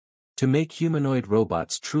To make humanoid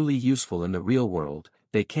robots truly useful in the real world,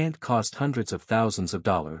 they can't cost hundreds of thousands of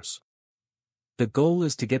dollars. The goal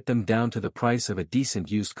is to get them down to the price of a decent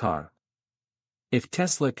used car. If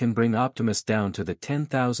Tesla can bring Optimus down to the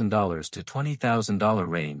 $10,000 to $20,000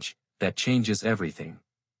 range, that changes everything.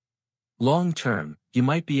 Long term, you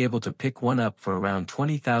might be able to pick one up for around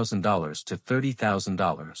 $20,000 to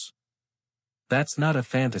 $30,000. That's not a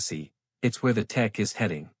fantasy, it's where the tech is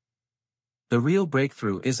heading. The real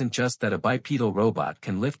breakthrough isn't just that a bipedal robot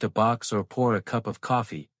can lift a box or pour a cup of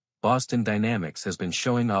coffee. Boston Dynamics has been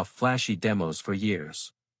showing off flashy demos for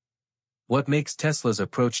years. What makes Tesla's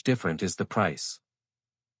approach different is the price.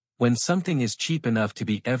 When something is cheap enough to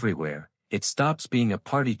be everywhere, it stops being a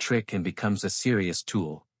party trick and becomes a serious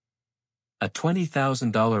tool. A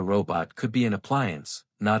 $20,000 robot could be an appliance,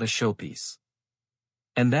 not a showpiece.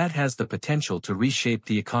 And that has the potential to reshape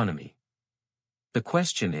the economy. The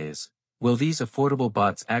question is, will these affordable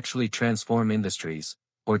bots actually transform industries,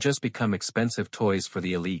 or just become expensive toys for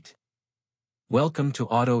the elite? Welcome to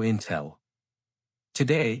Auto Intel.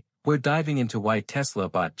 Today, we're diving into why Tesla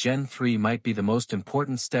Bot Gen 3 might be the most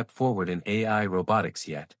important step forward in AI robotics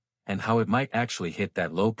yet, and how it might actually hit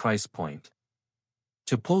that low price point.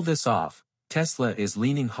 To pull this off, Tesla is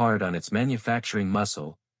leaning hard on its manufacturing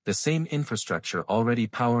muscle, the same infrastructure already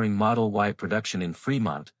powering Model Y production in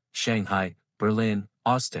Fremont, Shanghai, Berlin,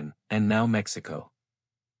 Austin, and now Mexico.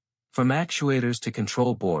 From actuators to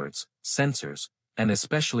control boards, sensors, and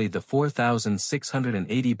especially the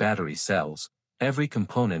 4,680 battery cells, every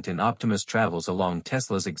component in Optimus travels along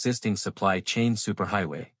Tesla's existing supply chain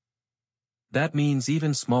superhighway. That means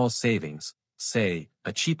even small savings, say,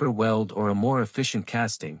 a cheaper weld or a more efficient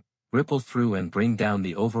casting, ripple through and bring down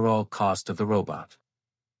the overall cost of the robot.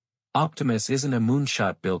 Optimus isn't a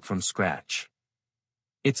moonshot built from scratch.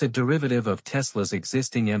 It's a derivative of Tesla's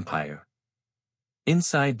existing empire.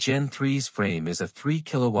 Inside Gen 3's frame is a 3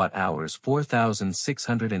 kWh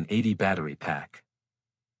 4,680 battery pack.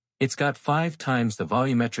 It's got 5 times the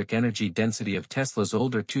volumetric energy density of Tesla's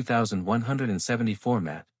older 2170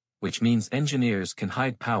 format, which means engineers can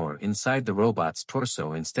hide power inside the robot's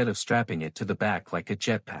torso instead of strapping it to the back like a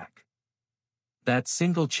jetpack. That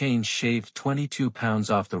single change shaved 22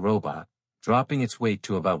 pounds off the robot, dropping its weight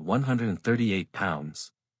to about 138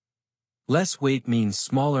 pounds. Less weight means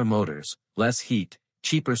smaller motors, less heat,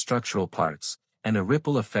 cheaper structural parts, and a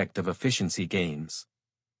ripple effect of efficiency gains.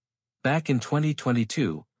 Back in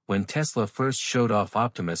 2022, when Tesla first showed off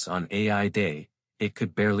Optimus on AI Day, it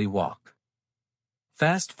could barely walk.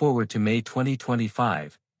 Fast forward to May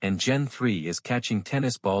 2025, and Gen 3 is catching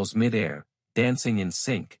tennis balls mid-air, dancing in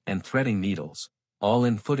sync and threading needles, all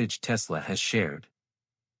in footage Tesla has shared.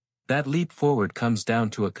 That leap forward comes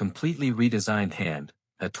down to a completely redesigned hand,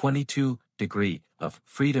 a 22-degree of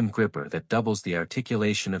freedom gripper that doubles the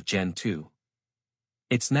articulation of Gen 2.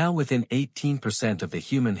 It's now within 18% of the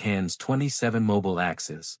human hand's 27 mobile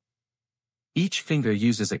axes. Each finger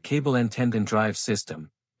uses a cable and tendon drive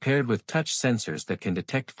system, paired with touch sensors that can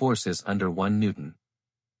detect forces under 1 Newton.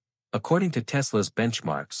 According to Tesla's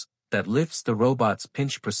benchmarks, that lifts the robot's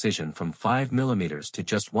pinch precision from 5 mm to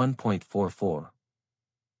just 1.44.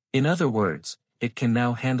 In other words, it can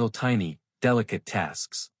now handle tiny, delicate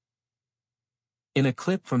tasks. In a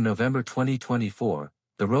clip from November 2024,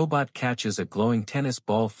 the robot catches a glowing tennis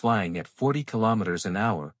ball flying at 40 km an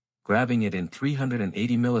hour, grabbing it in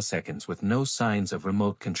 380 milliseconds with no signs of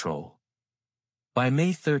remote control. By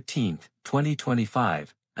May 13,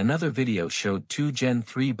 2025, another video showed 2 Gen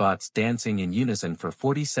 3 bots dancing in unison for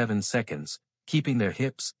 47 seconds, keeping their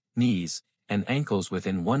hips, knees, and ankles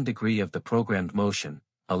within 1 degree of the programmed motion,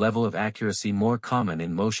 a level of accuracy more common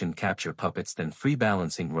in motion capture puppets than free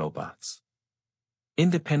balancing robots.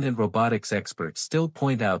 Independent robotics experts still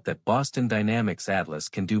point out that Boston Dynamics Atlas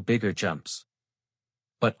can do bigger jumps.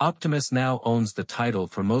 But Optimus now owns the title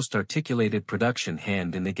for most articulated production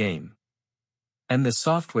hand in the game. And the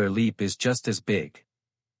software leap is just as big.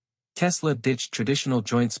 Tesla ditched traditional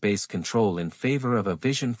joint space control in favor of a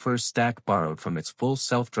vision-first stack borrowed from its full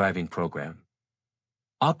self-driving program.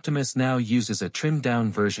 Optimus now uses a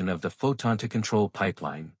trimmed-down version of the photon-to-control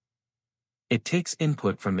pipeline. It takes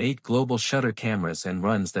input from 8 global shutter cameras and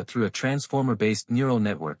runs that through a transformer-based neural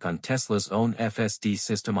network on Tesla's own FSD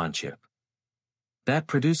system-on-chip. That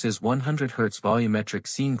produces 100 Hz volumetric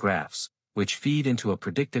scene graphs, which feed into a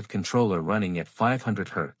predictive controller running at 500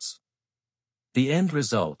 Hz. The end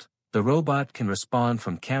result, the robot can respond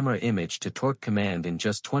from camera image to torque command in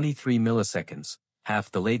just 23 milliseconds,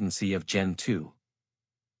 half the latency of Gen 2.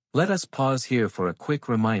 Let us pause here for a quick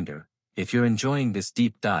reminder. If you're enjoying this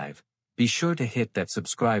deep dive, be sure to hit that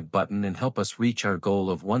subscribe button and help us reach our goal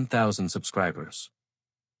of 1,000 subscribers.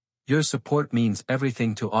 Your support means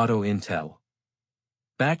everything to Auto Intel.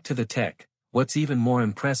 Back to the tech, what's even more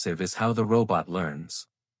impressive is how the robot learns.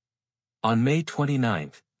 On May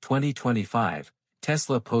 29, 2025,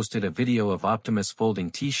 Tesla posted a video of Optimus folding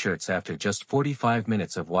t-shirts after just 45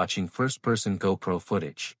 minutes of watching first-person GoPro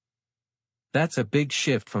footage. That's a big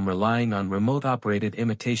shift from relying on remote-operated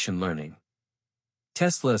imitation learning.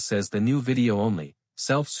 Tesla says the new video-only,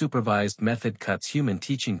 self-supervised method cuts human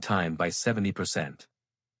teaching time by 70%.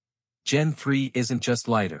 Gen 3 isn't just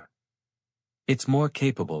lighter. It's more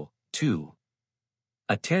capable, too.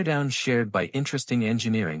 A teardown shared by Interesting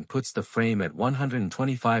Engineering puts the frame at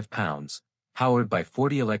 125 pounds, powered by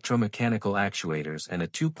 40 electromechanical actuators and a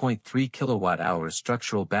 2.3 kilowatt-hour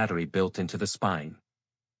structural battery built into the spine.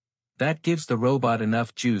 That gives the robot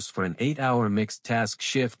enough juice for an 8-hour mixed task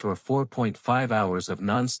shift or 4.5 hours of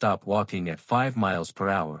non-stop walking at 5 miles per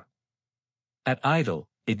hour. At idle,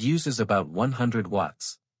 it uses about 100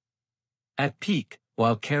 watts. At peak,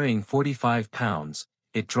 while carrying 45 pounds,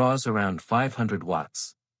 it draws around 500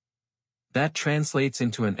 watts. That translates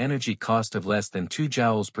into an energy cost of less than 2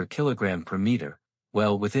 joules per kilogram per meter,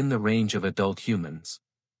 well within the range of adult humans.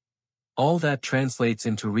 All that translates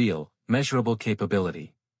into real, measurable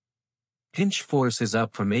capability. Pinch force is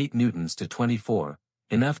up from 8 newtons to 24,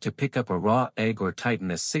 enough to pick up a raw egg or tighten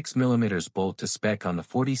a 6 mm bolt to spec on the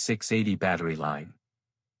 4680 battery line.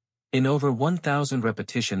 In over 1,000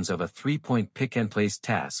 repetitions of a 3-point pick-and-place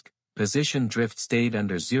task, position drift stayed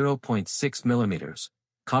under 0.6 mm,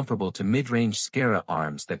 comparable to mid-range Scara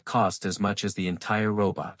arms that cost as much as the entire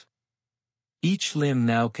robot. Each limb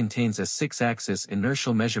now contains a 6-axis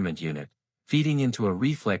inertial measurement unit, feeding into a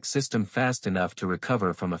reflex system fast enough to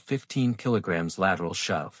recover from a 15 kg lateral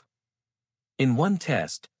shove. In one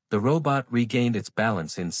test, the robot regained its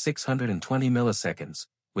balance in 620 milliseconds,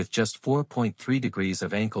 with just 4.3 degrees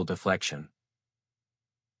of ankle deflection.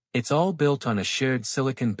 It's all built on a shared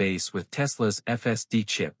silicon base with Tesla's FSD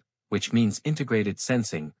chip, which means integrated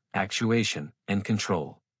sensing, actuation, and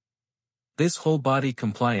control. This whole-body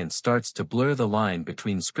compliance starts to blur the line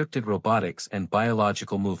between scripted robotics and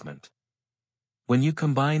biological movement. When you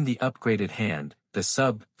combine the upgraded hand, the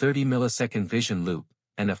sub-30 millisecond vision loop,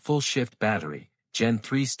 and a full-shift battery, Gen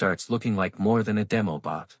 3 starts looking like more than a demo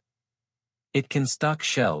bot. It can stock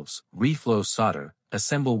shelves, reflow solder,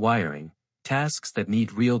 assemble wiring, tasks that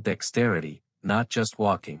need real dexterity, not just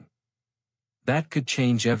walking. That could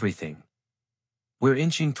change everything. We're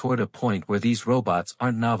inching toward a point where these robots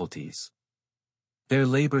aren't novelties. They're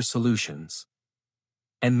labor solutions.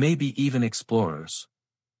 And maybe even explorers.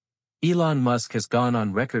 Elon Musk has gone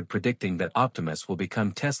on record predicting that Optimus will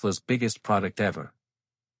become Tesla's biggest product ever.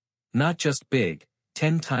 Not just big,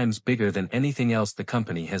 10 times bigger than anything else the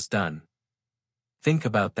company has done. Think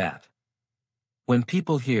about that. When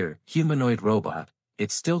people hear humanoid robot,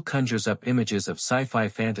 it still conjures up images of sci-fi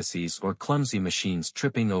fantasies or clumsy machines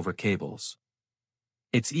tripping over cables.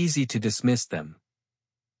 It's easy to dismiss them.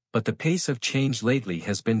 But the pace of change lately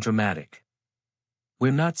has been dramatic.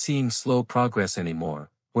 We're not seeing slow progress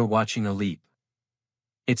anymore, we're watching a leap.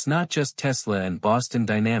 It's not just Tesla and Boston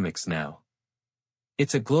Dynamics now.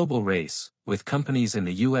 It's a global race, with companies in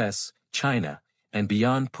the US, China, and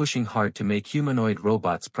beyond pushing hard to make humanoid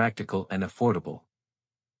robots practical and affordable.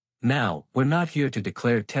 Now, we're not here to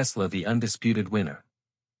declare Tesla the undisputed winner.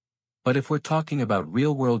 But if we're talking about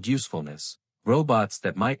real-world usefulness, robots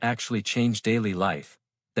that might actually change daily life,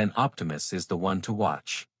 then Optimus is the one to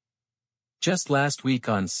watch. Just last week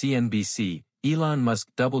on CNBC, Elon Musk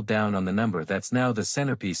doubled down on the number that's now the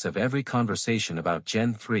centerpiece of every conversation about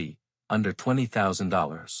Gen 3, under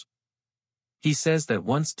 $20,000. He says that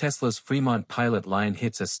once Tesla's Fremont pilot line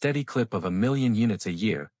hits a steady clip of 1 million units a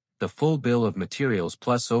year, the full bill of materials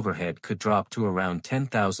plus overhead could drop to around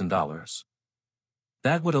 $10,000.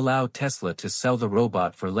 That would allow Tesla to sell the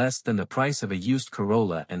robot for less than the price of a used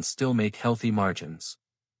Corolla and still make healthy margins.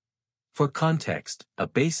 For context, a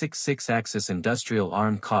basic 6-axis industrial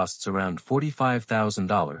arm costs around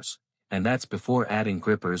 $45,000, and that's before adding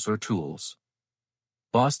grippers or tools.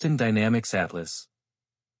 Boston Dynamics Atlas.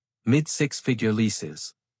 Mid-6-figure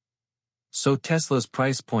leases. So Tesla's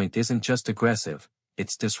price point isn't just aggressive,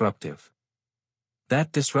 it's disruptive.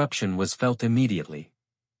 That disruption was felt immediately.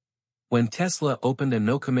 When Tesla opened a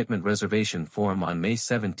no-commitment reservation form on May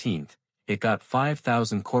 17, it got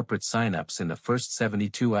 5,000 corporate sign-ups in the first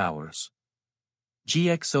 72 hours.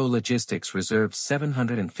 GXO Logistics reserved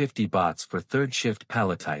 750 bots for third-shift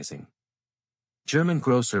palletizing. German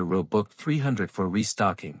grocer Ro booked 300 for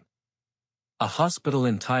restocking. A hospital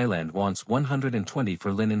in Thailand wants 120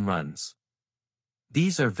 for linen runs.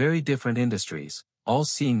 These are very different industries, all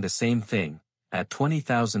seeing the same thing. At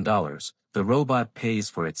 $20,000, the robot pays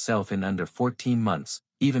for itself in under 14 months,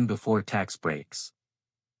 even before tax breaks.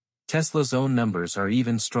 Tesla's own numbers are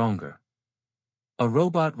even stronger. A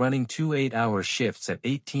robot running 2 8-hour shifts at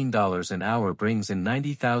 $18 an hour brings in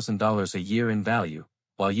 $90,000 a year in value,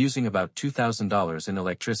 while using about $2,000 in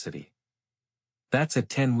electricity. That's a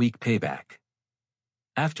 10-week payback.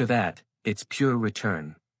 After that, it's pure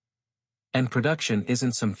return. And production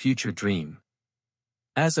isn't some future dream.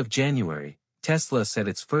 As of January, Tesla said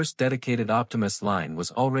its first dedicated Optimus line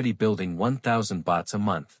was already building 1,000 bots a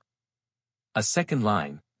month. A second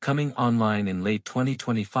line, coming online in late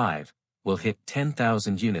 2025, will hit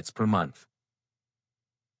 10,000 units per month.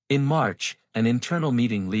 In March, an internal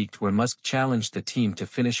meeting leaked where Musk challenged the team to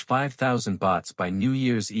finish 5,000 bots by New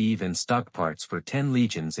Year's Eve and stock parts for 10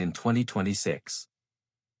 legions in 2026.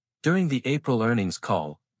 During the April earnings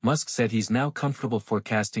call, Musk said he's now comfortable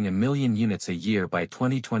forecasting 1 million units a year by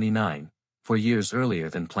 2029, 4 years earlier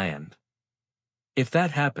than planned. If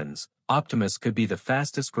that happens, Optimus could be the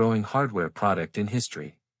fastest-growing hardware product in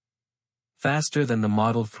history. Faster than the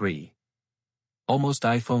Model 3. Almost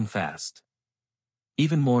iPhone fast.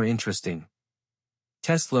 Even more interesting.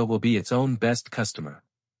 Tesla will be its own best customer.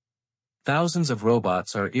 Thousands of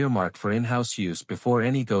robots are earmarked for in-house use before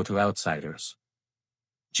any go to outsiders.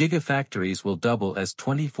 Gigafactories will double as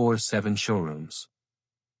 24/7 showrooms.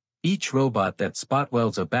 Each robot that spot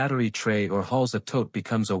welds a battery tray or hauls a tote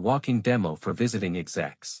becomes a walking demo for visiting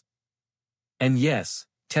execs. And yes,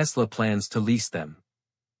 Tesla plans to lease them.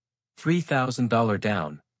 $3,000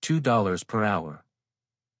 down, $2 per hour.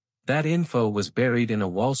 That info was buried in a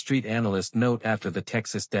Wall Street analyst note after the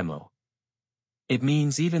Texas demo. It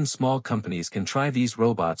means even small companies can try these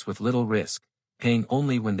robots with little risk, paying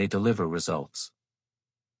only when they deliver results.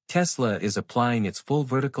 Tesla is applying its full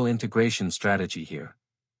vertical integration strategy here.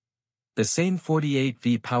 The same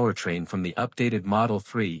 48V powertrain from the updated Model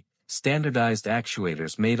 3, standardized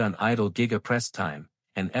actuators made on idle gigapress time,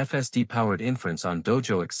 and FSD-powered inference on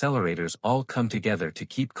Dojo accelerators all come together to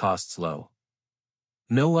keep costs low.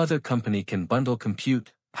 No other company can bundle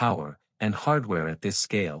compute, power, and hardware at this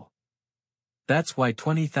scale. That's why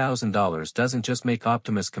 $20,000 doesn't just make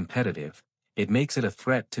Optimus competitive, it makes it a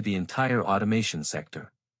threat to the entire automation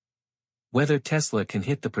sector. Whether Tesla can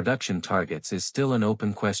hit the production targets is still an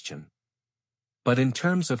open question. But in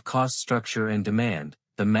terms of cost structure and demand,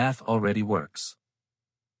 the math already works.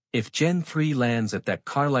 If Gen 3 lands at that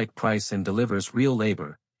car-like price and delivers real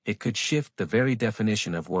labor, it could shift the very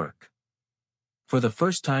definition of work. For the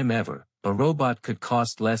first time ever, a robot could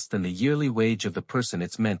cost less than the yearly wage of the person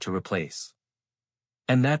it's meant to replace.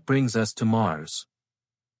 And that brings us to Mars.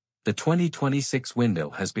 The 2026 window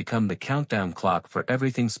has become the countdown clock for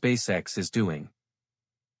everything SpaceX is doing.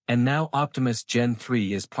 And now Optimus Gen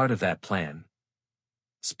 3 is part of that plan.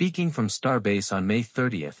 Speaking from Starbase on May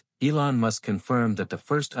 30th, Elon Musk confirmed that the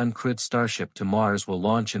first uncrewed Starship to Mars will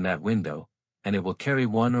launch in that window, and it will carry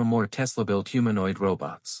one or more Tesla-built humanoid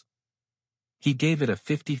robots. He gave it a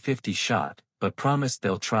 50-50 shot, but promised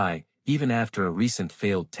they'll try, even after a recent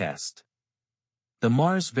failed test. The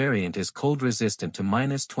Mars variant is cold-resistant to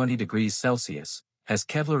 -20°C, has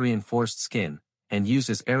Kevlar-reinforced skin, and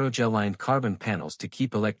uses aerogel-lined carbon panels to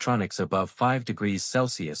keep electronics above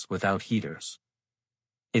 5°C without heaters.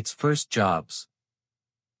 Its first jobs: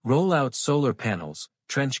 roll out solar panels,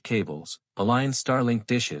 trench cables, align Starlink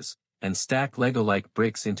dishes, and stack Lego-like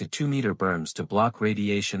bricks into 2-meter berms to block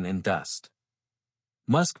radiation and dust.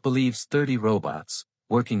 Musk believes 30 robots,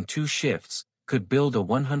 working 2 shifts, could build a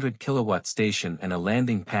 100-kilowatt station and a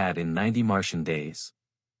landing pad in 90 Martian days.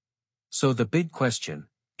 So the big question,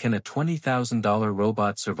 can a $20,000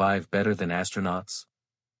 robot survive better than astronauts?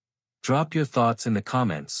 Drop your thoughts in the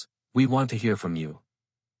comments, we want to hear from you.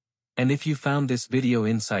 And if you found this video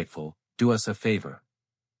insightful, do us a favor.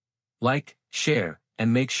 Like, share,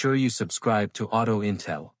 and make sure you subscribe to Auto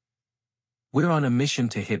Intel. We're on a mission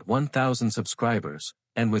to hit 1,000 subscribers,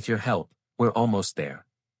 and with your help, we're almost there.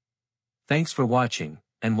 Thanks for watching,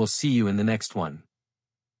 and we'll see you in the next one.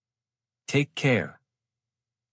 Take care.